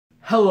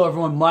Hello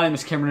everyone, my name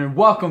is Cameron and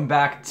welcome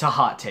back to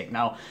Hot Take.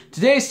 Now,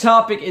 today's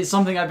topic is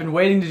something I've been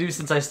waiting to do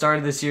since I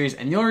started this series,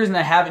 and the only reason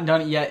I haven't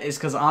done it yet is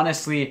because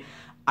honestly,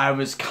 I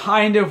was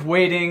kind of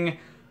waiting,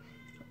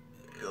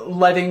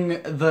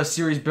 letting the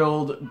series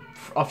build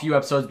a few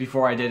episodes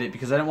before I did it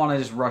because I didn't want to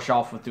just rush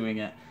off with doing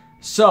it.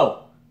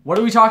 So, what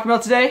are we talking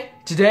about today?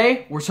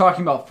 Today, we're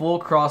talking about full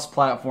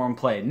cross-platform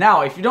play.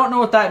 Now, if you don't know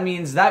what that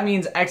means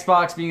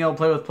Xbox being able to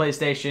play with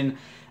PlayStation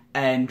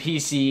and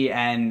PC,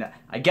 and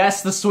I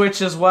guess the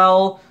Switch as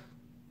well.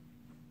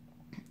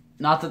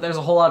 Not that there's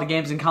a whole lot of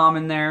games in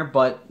common there,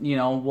 but, you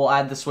know, we'll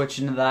add the Switch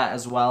into that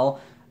as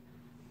well.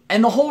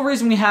 And the whole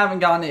reason we haven't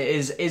gotten it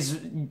is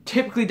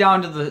typically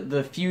down to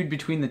the feud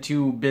between the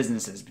two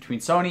businesses, between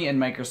Sony and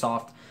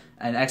Microsoft,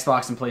 and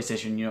Xbox and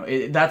PlayStation. You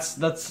know, that's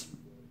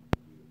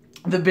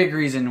the big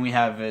reason we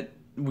have it.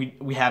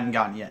 We haven't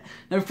gotten it yet.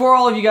 Now, before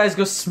all of you guys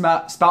go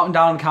spouting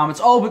down in the comments,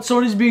 oh, but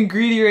Sony's being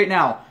greedy right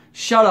now.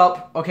 Shut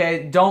up,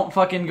 okay? Don't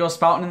fucking go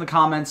spouting in the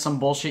comments some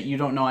bullshit you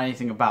don't know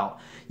anything about.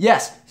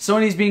 Yes,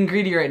 Sony's being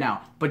greedy right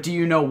now, but do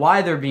you know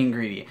why they're being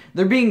greedy?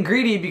 They're being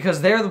greedy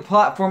because they're the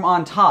platform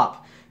on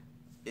top.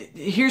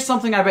 Here's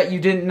something I bet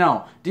you didn't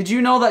know. Did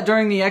you know that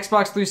during the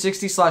Xbox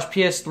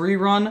 360/PS3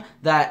 run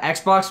that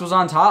Xbox was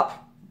on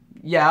top?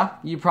 Yeah,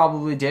 you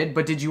probably did,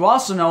 but did you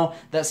also know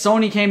that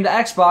Sony came to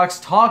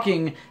Xbox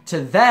talking to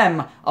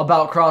them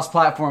about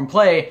cross-platform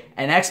play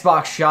and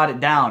Xbox shot it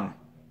down?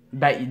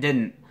 Bet you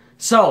didn't.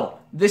 So,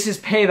 this is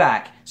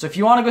payback. So if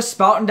you want to go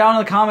spouting down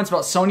in the comments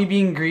about Sony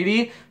being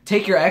greedy,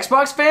 take your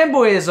Xbox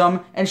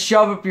fanboyism and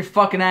shove up your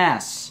fucking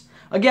ass.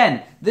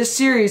 Again, this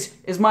series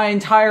is my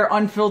entire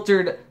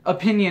unfiltered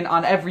opinion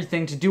on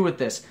everything to do with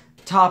this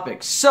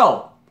topic.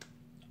 So,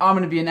 I'm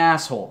going to be an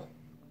asshole.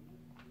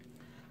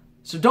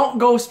 So don't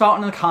go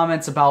spouting in the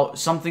comments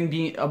about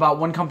about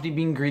one company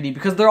being greedy,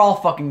 because they're all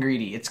fucking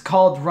greedy. It's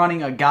called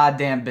running a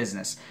goddamn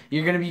business.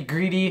 You're going to be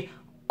greedy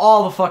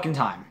all the fucking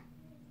time.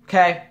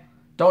 Okay?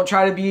 Don't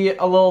try to be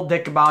a little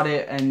dick about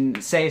it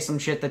and say some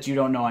shit that you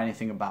don't know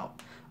anything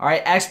about.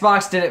 Alright,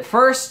 Xbox did it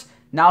first,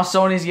 now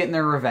Sony's getting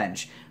their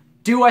revenge.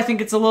 Do I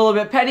think it's a little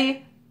bit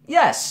petty?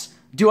 Yes.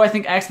 Do I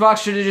think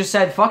Xbox should have just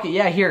said, fuck it,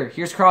 yeah,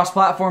 here's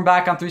cross-platform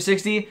back on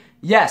 360?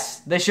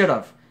 Yes, they should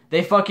have.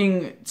 They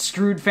fucking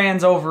screwed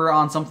fans over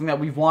on something that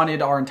we've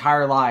wanted our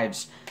entire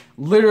lives.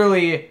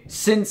 Literally,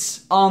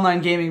 since online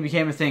gaming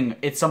became a thing,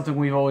 it's something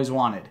we've always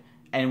wanted.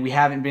 And we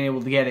haven't been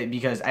able to get it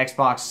because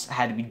Xbox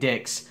had to be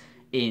dicks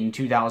in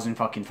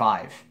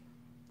 2005.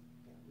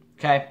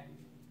 Okay?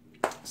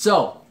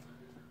 So,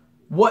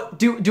 what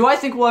do I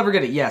think we'll ever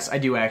get it? Yes, I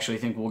do actually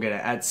think we'll get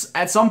it.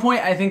 At some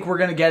point, I think we're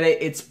going to get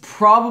it. It's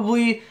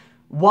probably,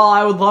 while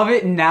I would love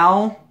it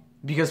now,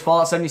 because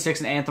Fallout 76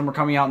 and Anthem are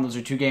coming out, and those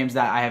are two games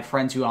that I have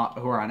friends who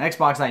are on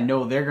Xbox, I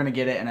know they're going to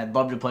get it, and I'd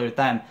love to play with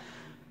them.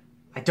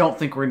 I don't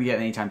think we're going to get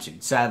it anytime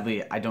soon.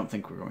 Sadly, I don't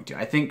think we're going to.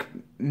 I think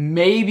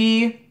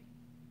maybe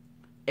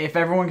if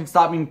everyone can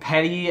stop being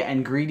petty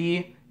and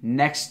greedy,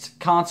 next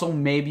console,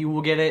 maybe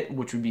we'll get it,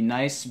 which would be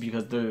nice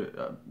because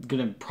they're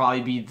going to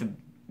probably be the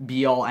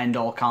be-all,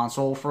 end-all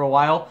console for a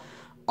while.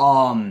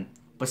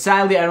 But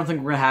sadly, I don't think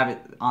we're going to have it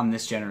on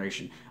this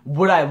generation.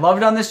 Would I love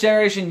it on this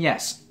generation?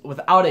 Yes.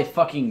 Without a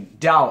fucking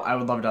doubt, I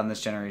would love it on this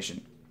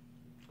generation.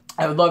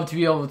 I would love to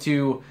be able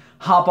to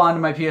hop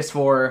onto my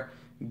PS4,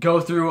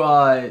 go through,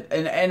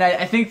 and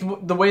I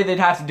think the way they'd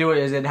have to do it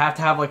is they'd have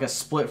to have like a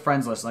split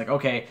friends list. Like,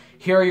 okay,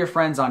 here are your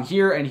friends on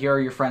here, and here are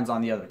your friends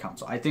on the other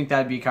console. I think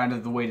that'd be kind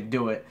of the way to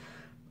do it.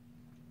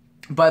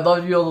 But I'd love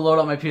to be able to load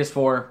up my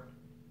PS4,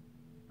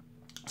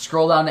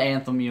 scroll down to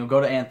Anthem, you know,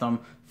 go to Anthem,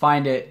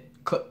 find it,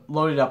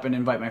 load it up, and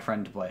invite my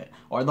friend to play it.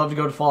 Or I'd love to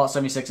go to Fallout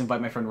 76 and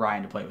invite my friend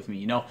Ryan to play it with me,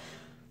 you know?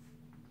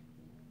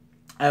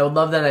 I would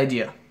love that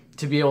idea,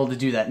 to be able to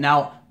do that.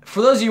 Now,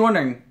 for those of you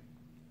wondering,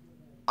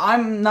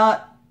 I'm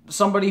not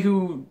somebody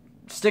who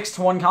sticks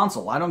to one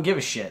console. I don't give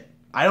a shit.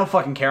 I don't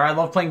fucking care. I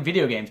love playing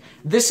video games.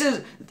 This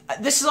is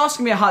also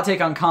gonna be a hot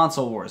take on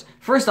console wars.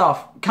 First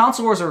off,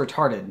 console wars are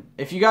retarded.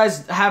 If you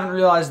guys haven't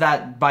realized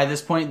that by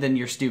this point, then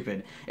you're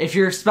stupid. If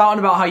you're spouting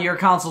about how your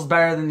console's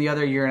better than the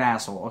other, you're an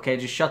asshole. Okay,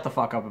 just shut the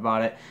fuck up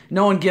about it.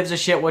 No one gives a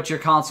shit what your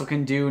console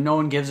can do. No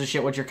one gives a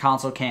shit what your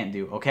console can't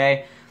do.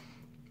 Okay.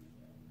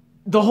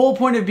 The whole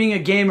point of being a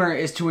gamer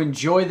is to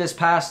enjoy this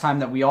pastime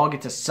that we all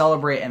get to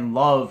celebrate and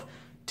love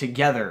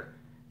together.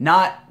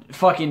 Not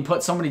fucking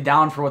put somebody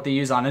down for what they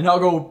use on, and I'll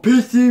go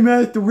PC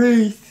Master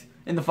Race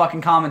in the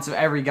fucking comments of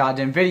every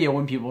goddamn video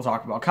when people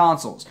talk about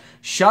consoles.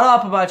 Shut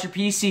up about your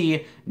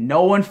PC.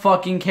 No one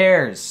fucking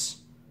cares.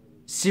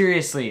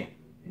 Seriously.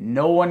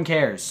 No one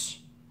cares.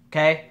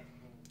 Okay?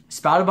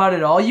 Spout about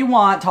it all you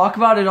want. Talk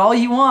about it all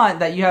you want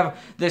that you have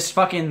this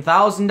fucking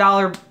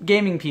 $1,000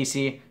 gaming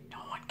PC. No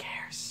one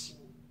cares.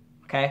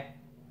 Okay?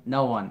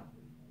 No one.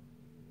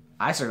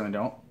 I certainly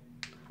don't.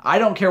 I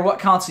don't care what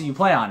console you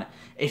play on.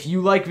 If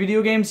you like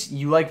video games,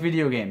 you like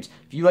video games.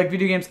 If you like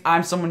video games,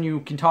 I'm someone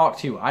you can talk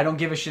to. I don't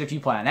give a shit if you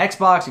play on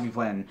Xbox, if you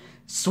play on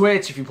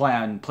Switch, if you play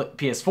on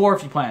PS4,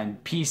 if you play on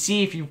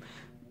PC,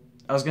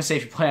 I was going to say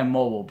if you play on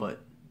mobile,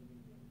 but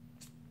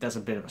that's a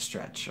bit of a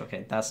stretch.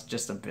 Okay, that's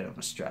just a bit of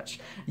a stretch.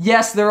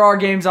 Yes, there are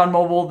games on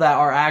mobile that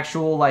are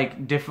actual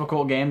like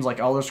difficult games, like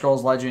Elder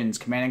Scrolls Legends,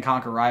 Command and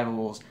Conquer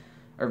Rivals,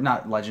 or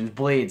not Legends,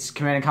 Blades,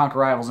 Command and Conquer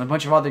Rivals, and a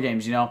bunch of other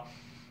games, you know.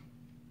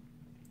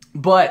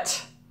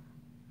 But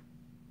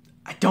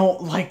I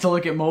don't like to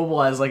look at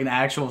mobile as like an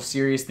actual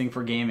serious thing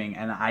for gaming,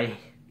 and I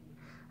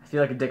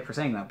feel like a dick for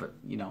saying that, but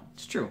you know,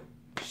 it's true.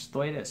 It's just the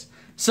way it is.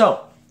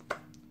 So,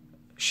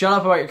 shut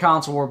up about your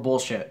console war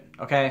bullshit,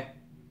 okay?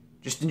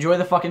 Just enjoy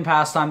the fucking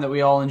pastime that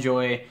we all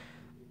enjoy,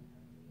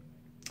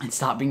 and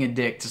stop being a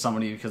dick to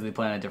somebody because they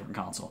play on a different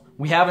console.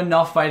 We have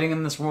enough fighting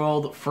in this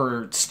world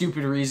for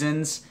stupid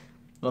reasons.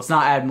 Let's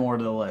not add more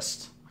to the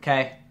list,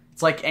 okay?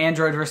 It's like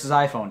Android versus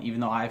iPhone, even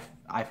though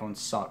iPhones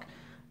suck.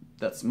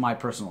 That's my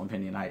personal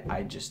opinion. I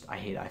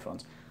hate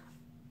iPhones.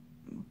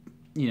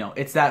 You know,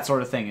 it's that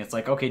sort of thing. It's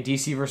like, okay,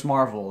 DC versus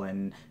Marvel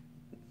and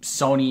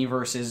Sony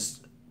versus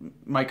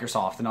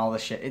Microsoft and all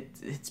this shit.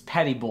 It's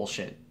petty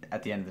bullshit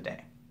at the end of the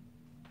day.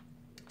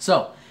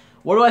 So,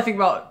 what do I think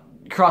about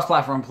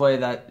cross-platform play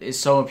that is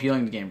so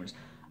appealing to gamers?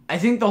 I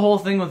think the whole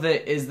thing with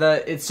it is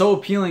that it's so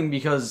appealing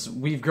because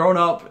we've grown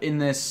up in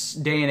this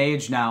day and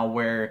age now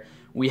where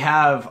we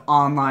have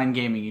online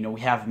gaming. You know,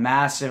 we have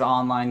massive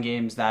online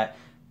games that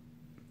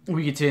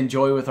we get to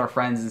enjoy with our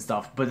friends and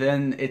stuff. But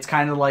then it's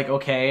kind of like,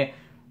 okay,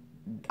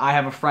 I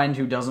have a friend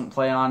who doesn't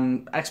play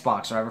on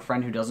Xbox, or I have a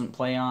friend who doesn't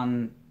play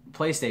on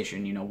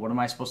PlayStation. You know, what am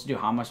I supposed to do?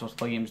 How am I supposed to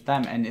play games with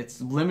them? And it's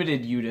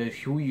limited you to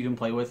who you can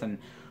play with and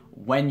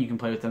when you can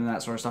play with them and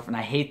that sort of stuff. And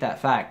I hate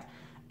that fact.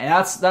 And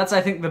that's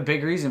I think the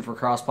big reason for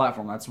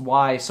cross-platform. That's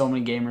why so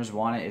many gamers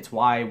want it. It's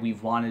why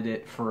we've wanted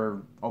it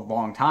for a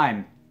long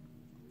time.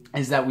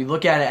 Is that we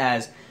look at it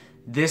as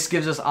this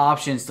gives us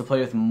options to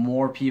play with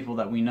more people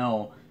that we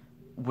know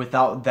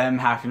without them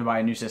having to buy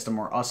a new system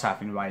or us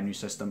having to buy a new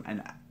system.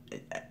 And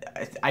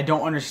I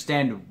don't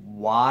understand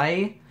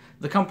why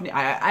the company...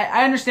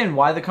 I understand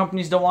why the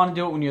companies don't want to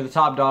do it. When you're the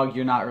top dog,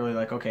 you're not really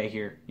like, okay,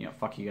 here, you know,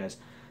 fuck you guys.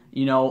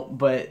 You know,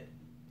 but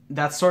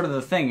that's sort of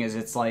the thing, is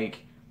it's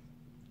like...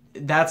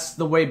 That's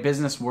the way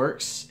business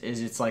works,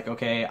 is it's like,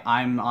 okay,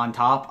 I'm on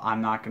top,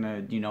 I'm not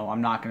gonna, you know,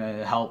 I'm not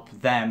gonna help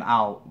them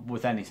out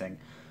with anything.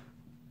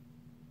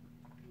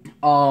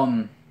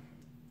 And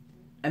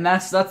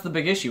that's the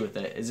big issue with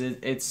it,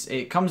 is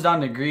it comes down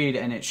to greed,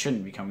 and it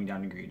shouldn't be coming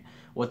down to greed.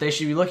 What they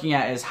should be looking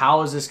at is,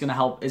 how is this gonna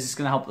help? Is this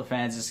gonna help the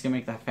fans? Is this gonna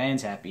make the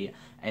fans happy?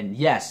 And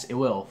yes, it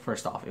will.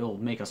 First off, it will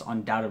make us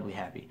undoubtedly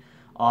happy.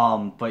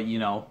 But you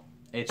know,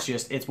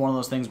 it's one of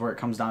those things where it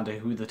comes down to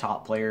who the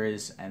top player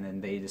is, and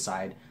then they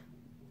decide,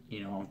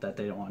 you know, that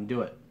they don't want to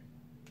do it.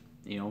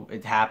 You know,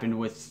 it happened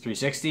with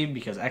 360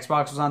 because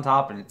Xbox was on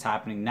top, and it's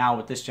happening now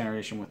with this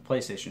generation with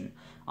PlayStation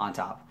on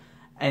top.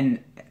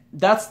 And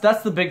that's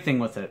the big thing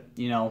with it,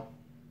 you know,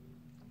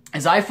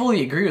 is I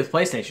fully agree with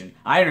PlayStation.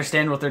 I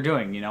understand what they're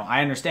doing, you know,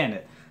 I understand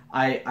it.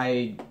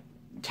 I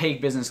take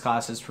business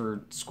classes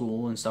for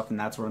school and stuff, and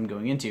that's what I'm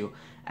going into.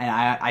 And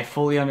I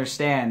fully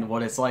understand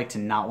what it's like to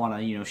not want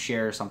to, you know,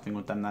 share something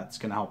with them that's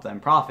going to help them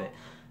profit.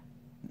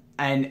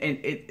 And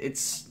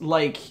it's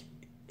like...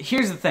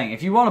 Here's the thing.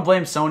 If you want to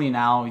blame Sony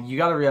now, you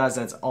got to realize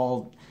it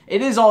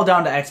is all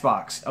down to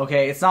Xbox,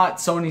 okay? It's not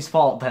Sony's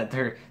fault that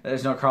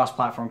there's no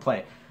cross-platform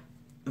play.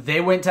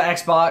 They went to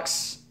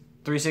Xbox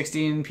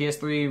 360 and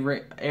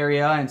PS3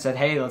 area and said,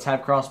 hey, let's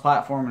have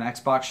cross-platform, and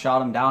Xbox shot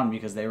them down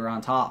because they were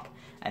on top.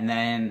 And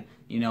then,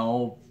 you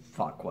know,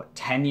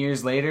 10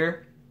 years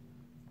later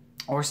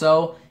or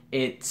so,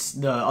 it's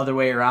the other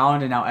way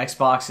around, and now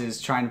Xbox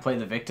is trying to play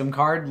the victim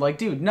card. Like,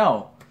 dude,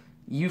 no.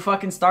 You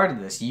fucking started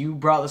this. You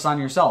brought this on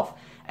yourself.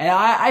 And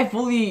I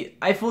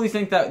fully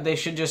think that they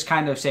should just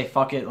kind of say,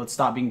 fuck it, let's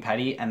stop being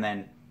petty, and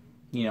then,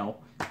 you know,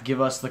 give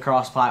us the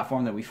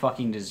cross-platform that we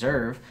fucking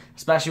deserve,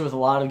 especially with a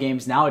lot of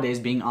games nowadays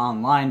being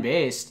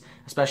online-based,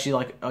 especially,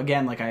 like,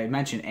 again, like I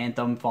mentioned,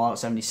 Anthem, Fallout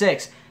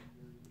 76,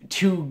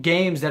 two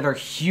games that are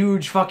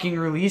huge fucking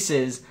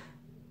releases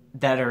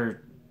that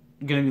are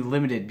going to be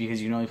limited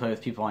because you can only play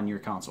with people on your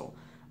console.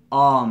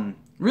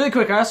 Really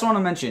quick, I also want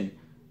to mention,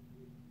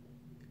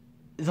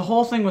 the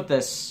whole thing with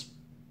this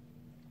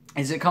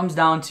is it comes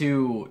down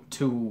to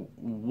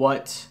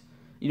what,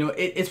 you know,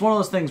 it's one of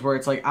those things where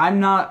it's like,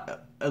 I'm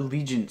not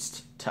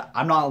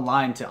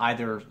aligned to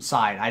either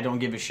side. I don't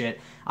give a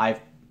shit. I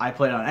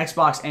played on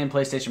Xbox and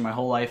PlayStation my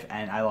whole life,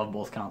 and I love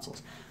both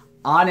consoles.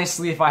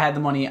 Honestly, if I had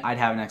the money, I'd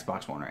have an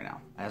Xbox One right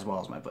now, as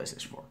well as my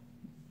PlayStation 4.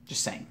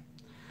 Just saying.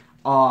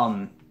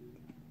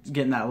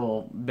 Getting that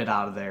little bit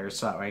out of there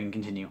so that way I can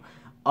continue.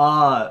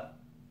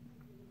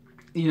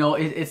 You know,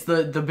 it's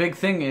the big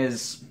thing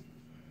is,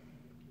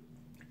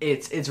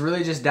 it's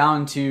really just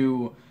down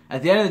to,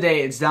 at the end of the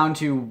day, it's down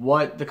to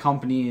what the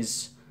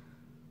companies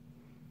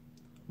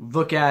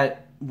look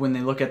at when they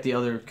look at the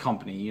other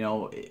company. You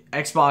know,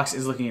 Xbox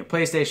is looking at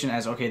PlayStation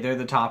as, okay, they're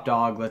the top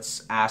dog,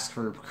 let's ask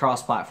for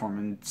cross-platform.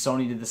 And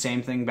Sony did the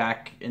same thing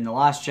back in the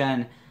last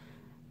gen.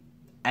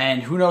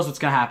 And who knows what's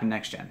going to happen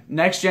next gen.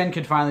 Next gen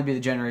could finally be the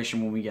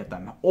generation when we get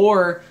them.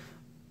 Or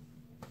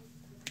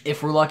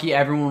if we're lucky,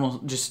 everyone will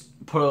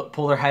just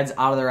pull their heads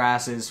out of their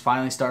asses,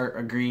 finally start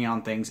agreeing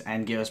on things,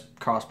 and give us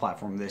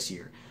cross-platform this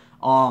year.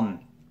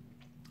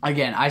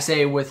 Again, I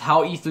say with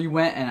how E3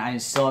 went, and I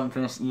still haven't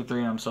finished E3,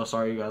 and I'm so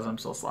sorry, you guys. I'm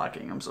still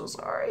slacking. I'm so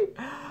sorry.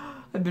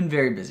 I've been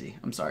very busy.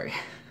 I'm sorry.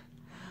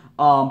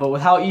 But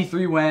with how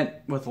E3 went,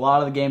 with a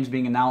lot of the games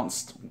being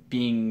announced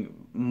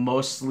being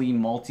mostly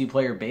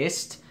multiplayer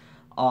based,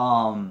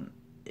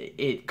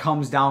 it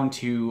comes down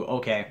to,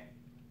 okay,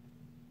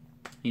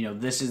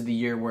 this is the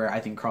year where I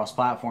think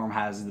cross-platform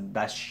has the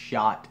best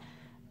shot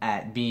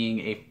at being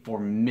a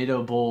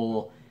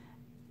formidable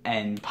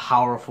and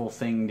powerful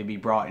thing to be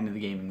brought into the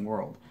gaming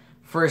world.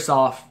 First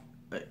off,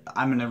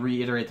 I'm going to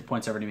reiterate the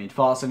points I already made.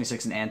 Fallout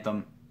 76 and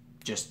Anthem,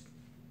 just,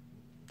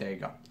 there you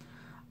go.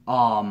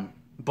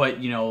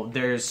 But,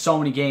 there's so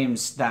many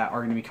games that are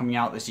going to be coming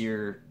out this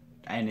year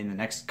and in the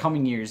next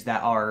coming years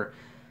that are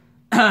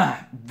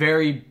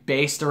very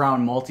based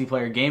around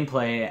multiplayer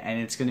gameplay, and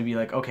it's going to be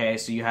like, okay,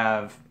 so you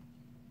have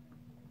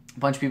a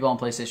bunch of people on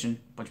PlayStation, a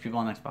bunch of people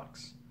on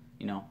Xbox.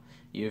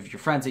 You have your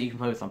friends that you can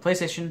play with on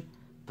PlayStation,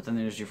 but then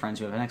there's your friends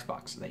who have an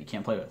Xbox that you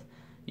can't play with.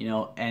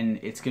 And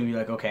it's going to be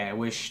like, okay, I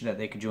wish that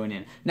they could join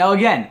in. Now,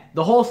 again,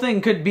 the whole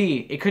thing could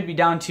be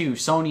down to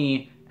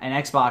Sony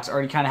and Xbox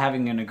already kind of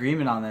having an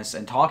agreement on this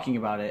and talking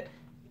about it,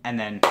 and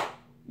then,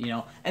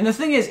 And the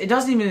thing is, it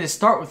doesn't even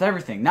start with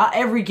everything. Not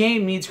every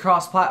game needs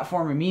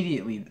cross-platform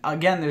immediately.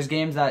 Again, there's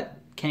games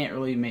that can't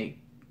really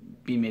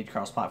be made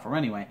cross-platform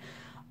anyway.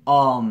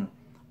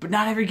 But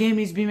not every game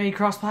needs to be made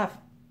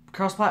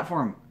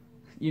cross-platform.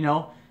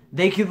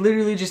 They could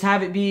literally just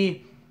have it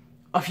be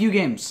a few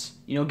games.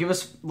 Give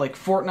us like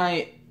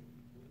Fortnite,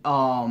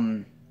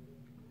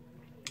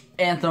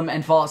 Anthem,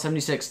 and Fallout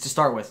 76 to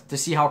start with, to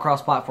see how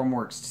cross-platform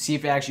works, to see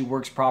if it actually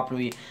works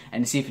properly,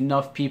 and to see if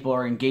enough people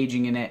are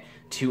engaging in it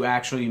to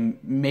actually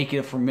make it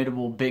a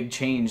formidable big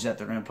change that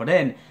they're going to put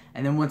in.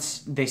 And then once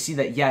they see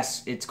that,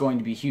 yes, it's going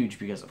to be huge,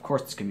 because of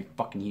course it's going to be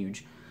fucking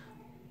huge,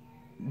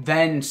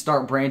 then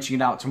start branching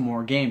it out to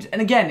more games.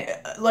 And again,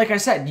 like I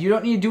said, you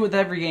don't need to do it with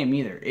every game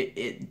either.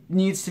 It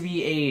needs to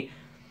be a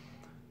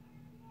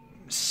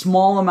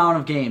small amount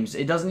of games.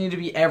 It doesn't need to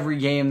be every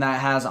game that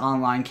has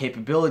online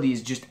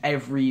capabilities, just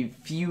every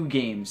few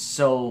games.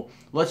 So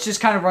let's just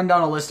kind of run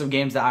down a list of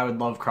games that I would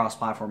love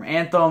cross-platform.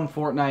 Anthem,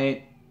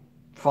 Fortnite,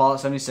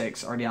 Fallout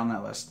 76, already on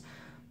that list.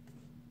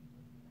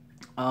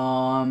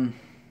 Trying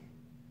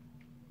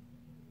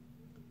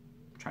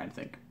to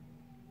think.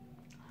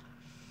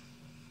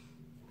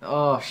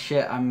 Oh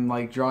shit, I'm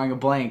like drawing a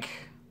blank.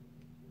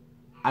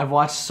 I've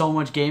watched so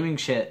much gaming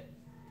shit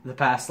the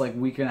past like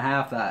week and a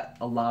half that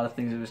a lot of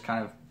things have just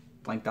kind of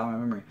blanked out my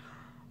memory.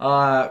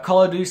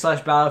 Call of Duty /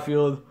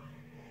 Battlefield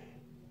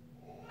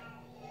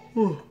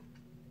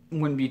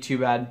wouldn't be too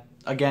bad.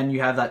 Again,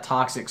 you have that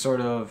toxic sort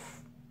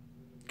of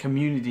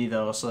community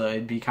though, so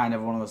it'd be kind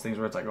of one of those things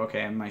where it's like,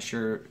 okay, am I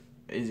sure,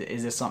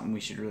 is this something we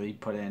should really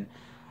put in?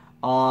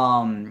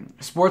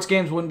 Sports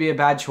games wouldn't be a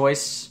bad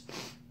choice.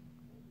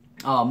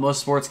 Most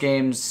sports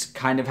games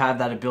kind of have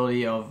that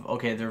ability of,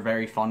 okay, they're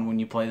very fun when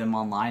you play them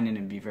online, and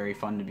it'd be very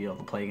fun to be able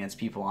to play against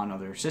people on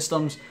other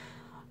systems.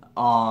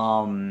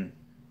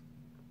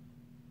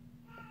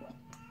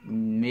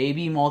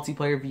 Maybe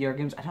multiplayer VR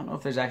games. I don't know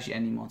if there's actually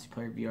any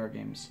multiplayer VR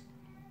games.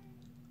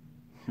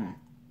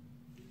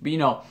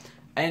 But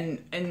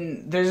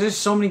and there's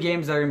just so many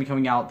games that are going to be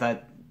coming out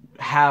that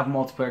have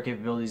multiplayer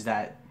capabilities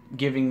that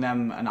giving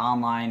them an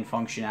online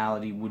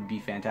functionality would be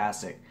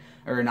fantastic.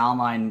 Or an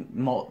online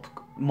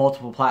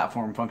multiple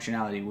platform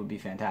functionality would be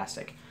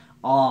fantastic.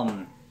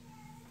 Another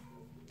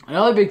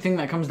big thing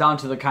that comes down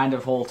to the kind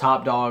of whole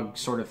top dog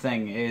sort of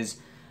thing is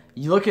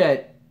you look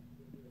at,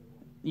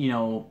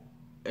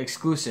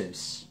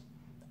 exclusives.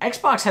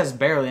 Xbox has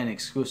barely any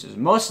exclusives.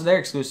 Most of their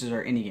exclusives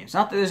are indie games.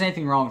 Not that there's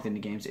anything wrong with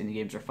indie games. Indie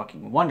games are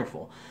fucking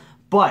wonderful.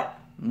 But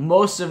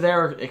most of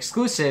their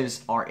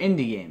exclusives are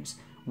indie games.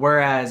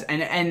 Whereas,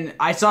 and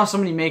I saw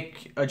somebody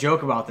make a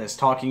joke about this,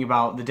 talking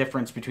about the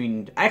difference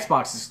between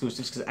Xbox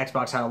exclusives, because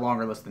Xbox had a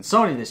longer list than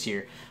Sony this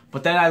year.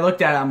 But then I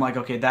looked at it, I'm like,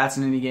 okay, that's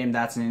an indie game,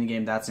 that's an indie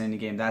game, that's an indie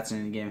game, that's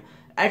an indie game.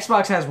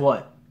 Xbox has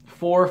what?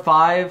 4 or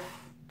 5,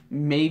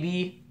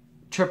 maybe,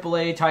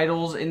 AAA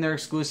titles in their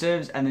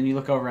exclusives, and then you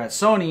look over at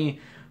Sony,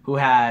 who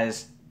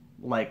has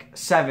like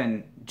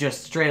 7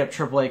 just straight up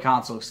AAA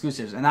console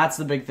exclusives. And that's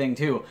the big thing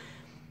too,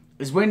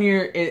 is when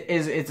it's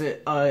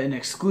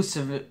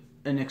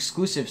an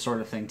exclusive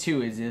sort of thing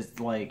too, is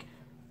like,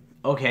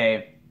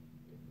 okay,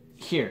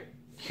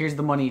 here's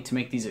the money to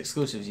make these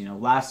exclusives,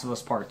 Last of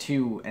Us Part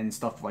 2 and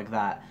stuff like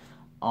that.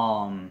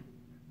 And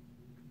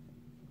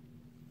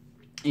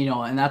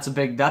that's a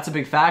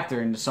big factor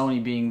into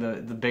Sony being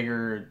the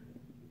bigger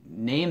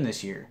name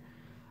this year,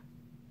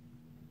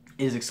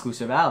 is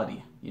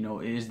exclusivity.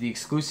 Is the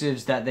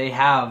exclusives that they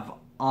have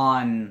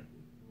on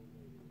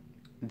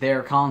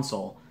their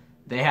console.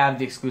 They have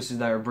the exclusives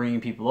that are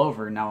bringing people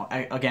over. Now,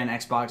 again,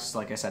 Xbox,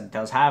 like I said,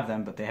 does have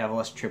them, but they have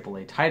less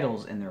AAA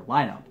titles in their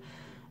lineup.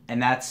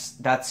 And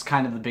that's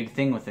kind of the big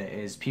thing with it,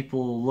 is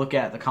people look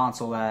at the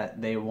console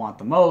that they want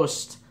the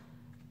most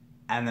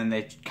and then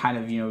they kind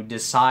of,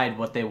 decide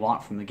what they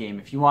want from the game.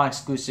 If you want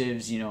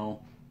exclusives, you're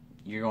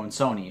going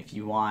Sony. If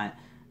you want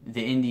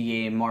the indie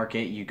game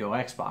market, you go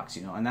Xbox,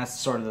 and that's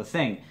sort of the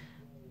thing.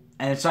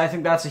 And so I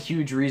think that's a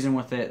huge reason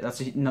with it. That's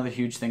another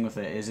huge thing with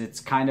it, is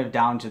it's kind of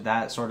down to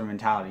that sort of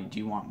mentality. Do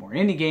you want more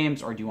indie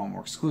games, or do you want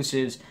more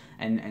exclusives,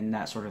 and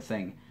that sort of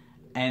thing?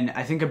 And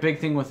I think a big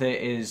thing with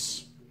it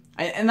is,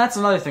 and that's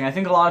another thing, I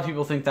think a lot of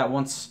people think that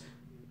once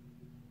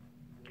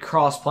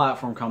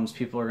cross-platform comes,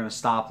 people are going to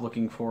stop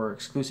looking for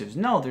exclusives.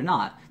 No, they're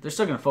not. They're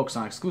still going to focus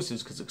on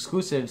exclusives, because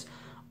exclusives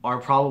are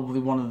probably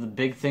one of the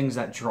big things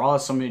that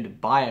draws somebody to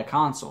buy a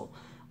console.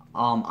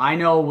 I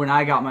know when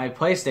I got my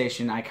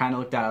PlayStation, I kind of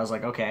looked at it, I was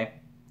like, okay,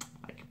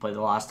 I could play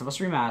The Last of Us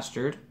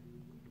Remastered.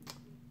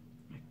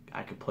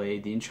 I could play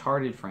the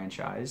Uncharted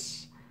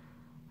franchise.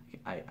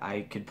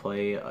 I could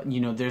play,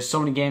 there's so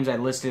many games I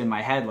listed in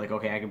my head, like,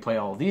 okay, I can play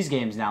all these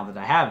games now that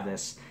I have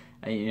this.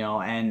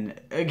 And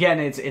again,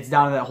 it's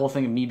down to that whole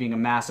thing of me being a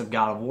massive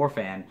God of War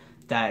fan,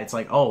 that it's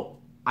like, oh,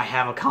 I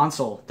have a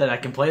console that I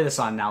can play this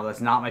on now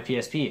that's not my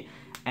PSP.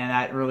 And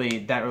that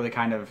really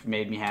kind of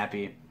made me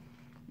happy.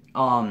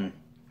 But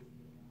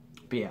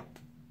yeah,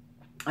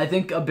 I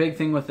think a big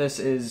thing with this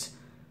is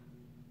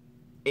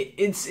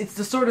it's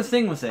the sort of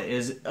thing with it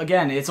is,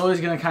 again, it's always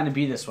going to kind of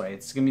be this way.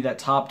 It's going to be that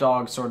top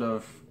dog sort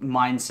of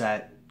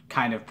mindset,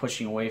 kind of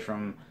pushing away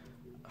from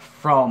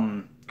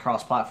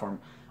cross-platform.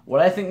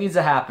 What I think needs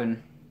to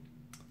happen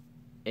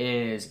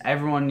is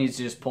everyone needs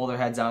to just pull their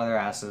heads out of their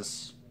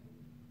asses,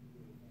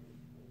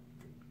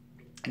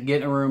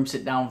 get in a room,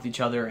 sit down with each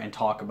other, and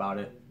talk about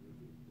it.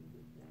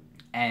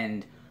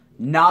 And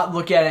not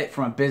look at it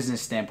from a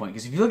business standpoint.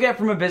 Because if you look at it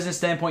from a business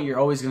standpoint, you're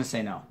always going to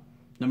say no.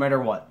 No matter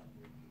what.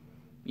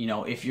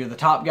 If you're the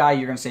top guy,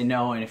 you're going to say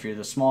no. And if you're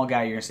the small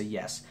guy, you're going to say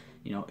yes.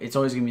 It's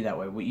always going to be that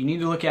way. What you need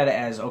to look at it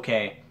as,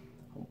 okay,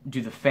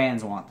 do the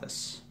fans want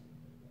this?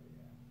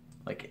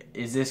 Like,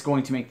 is this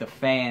going to make the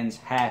fans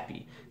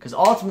happy? Because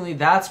ultimately,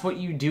 that's what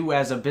you do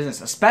as a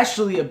business,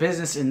 especially a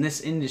business in this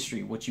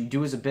industry. What you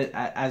do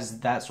as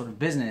that sort of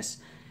business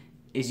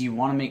is you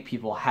want to make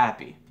people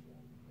happy.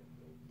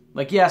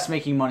 Like, yes,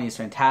 making money is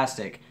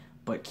fantastic,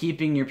 but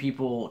keeping your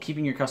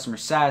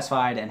customers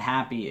satisfied and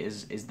happy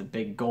is the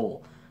big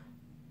goal.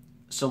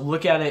 So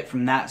look at it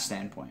from that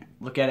standpoint.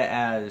 Look at it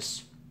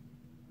as,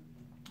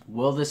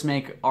 will this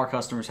make our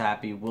customers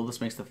happy? Will this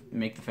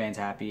make the fans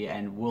happy?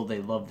 And will they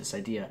love this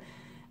idea?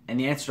 And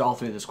the answer to all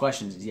three of those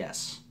questions is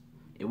yes.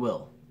 It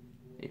will.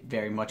 It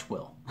very much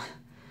will.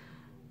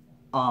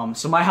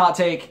 So my hot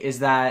take is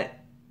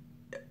that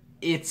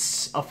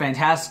it's a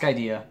fantastic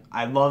idea.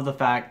 I love the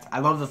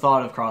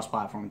thought of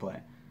cross-platform play.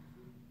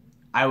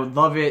 I would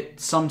love it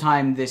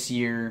sometime this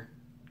year,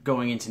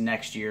 going into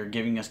next year,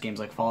 giving us games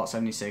like Fallout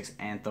 76,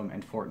 Anthem,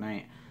 and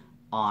Fortnite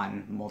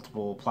on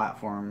multiple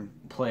platform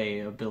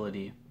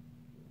playability.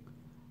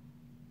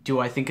 Do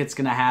I think it's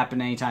going to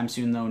happen anytime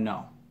soon, though?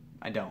 No,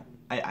 I don't.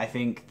 I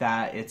think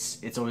that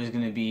it's always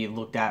going to be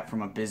looked at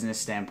from a business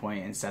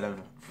standpoint instead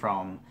of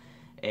from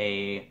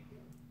a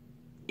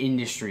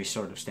industry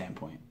sort of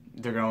standpoint.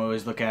 They're going to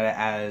always look at it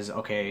as,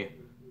 okay,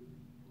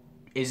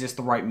 is this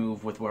the right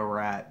move with where we're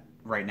at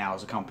right now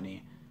as a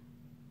company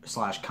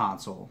 /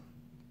 console?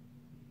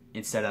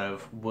 Instead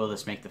of, will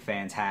this make the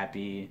fans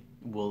happy?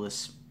 Will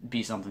this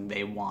be something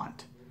they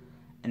want?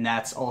 And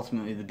that's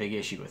ultimately the big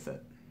issue with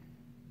it.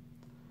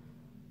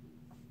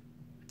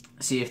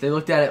 See, if they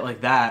looked at it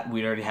like that,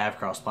 we'd already have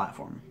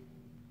cross-platform.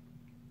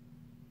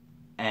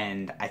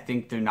 And I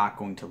think they're not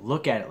going to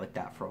look at it like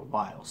that for a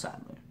while,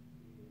 sadly.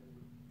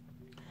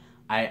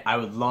 I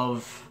would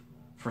love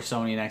for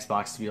Sony and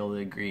Xbox to be able to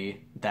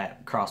agree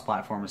that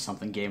cross-platform is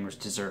something gamers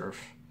deserve,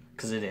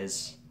 because it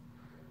is.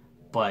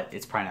 But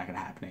it's probably not going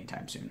to happen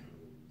anytime soon.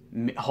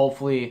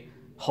 Hopefully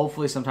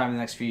sometime in the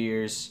next few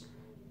years,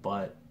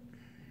 but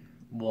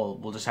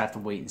we'll just have to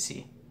wait and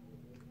see.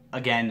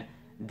 Again,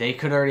 they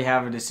could already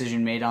have a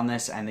decision made on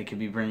this, and they could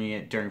be bringing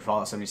it during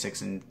Fallout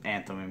 76 and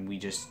Anthem, and we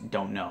just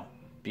don't know,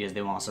 because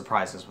they want to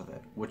surprise us with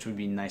it, which would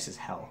be nice as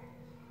hell.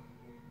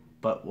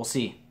 But we'll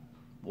see.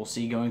 We'll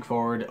see going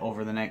forward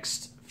over the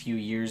next few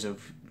years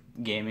of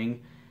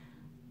gaming.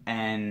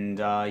 And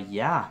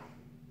yeah.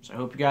 So I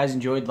hope you guys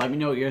enjoyed. Let me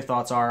know what your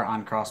thoughts are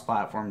on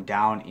cross-platform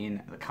down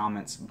in the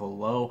comments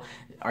below.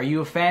 Are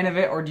you a fan of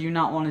it, or do you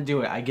not want to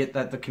do it? I get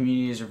that the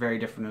communities are very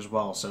different as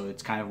well, so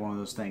it's kind of one of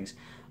those things.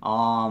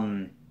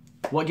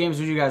 What games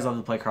would you guys love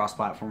to play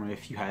cross-platform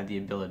if you had the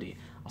ability?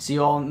 I'll see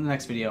you all in the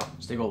next video.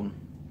 Stay golden.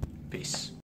 Peace.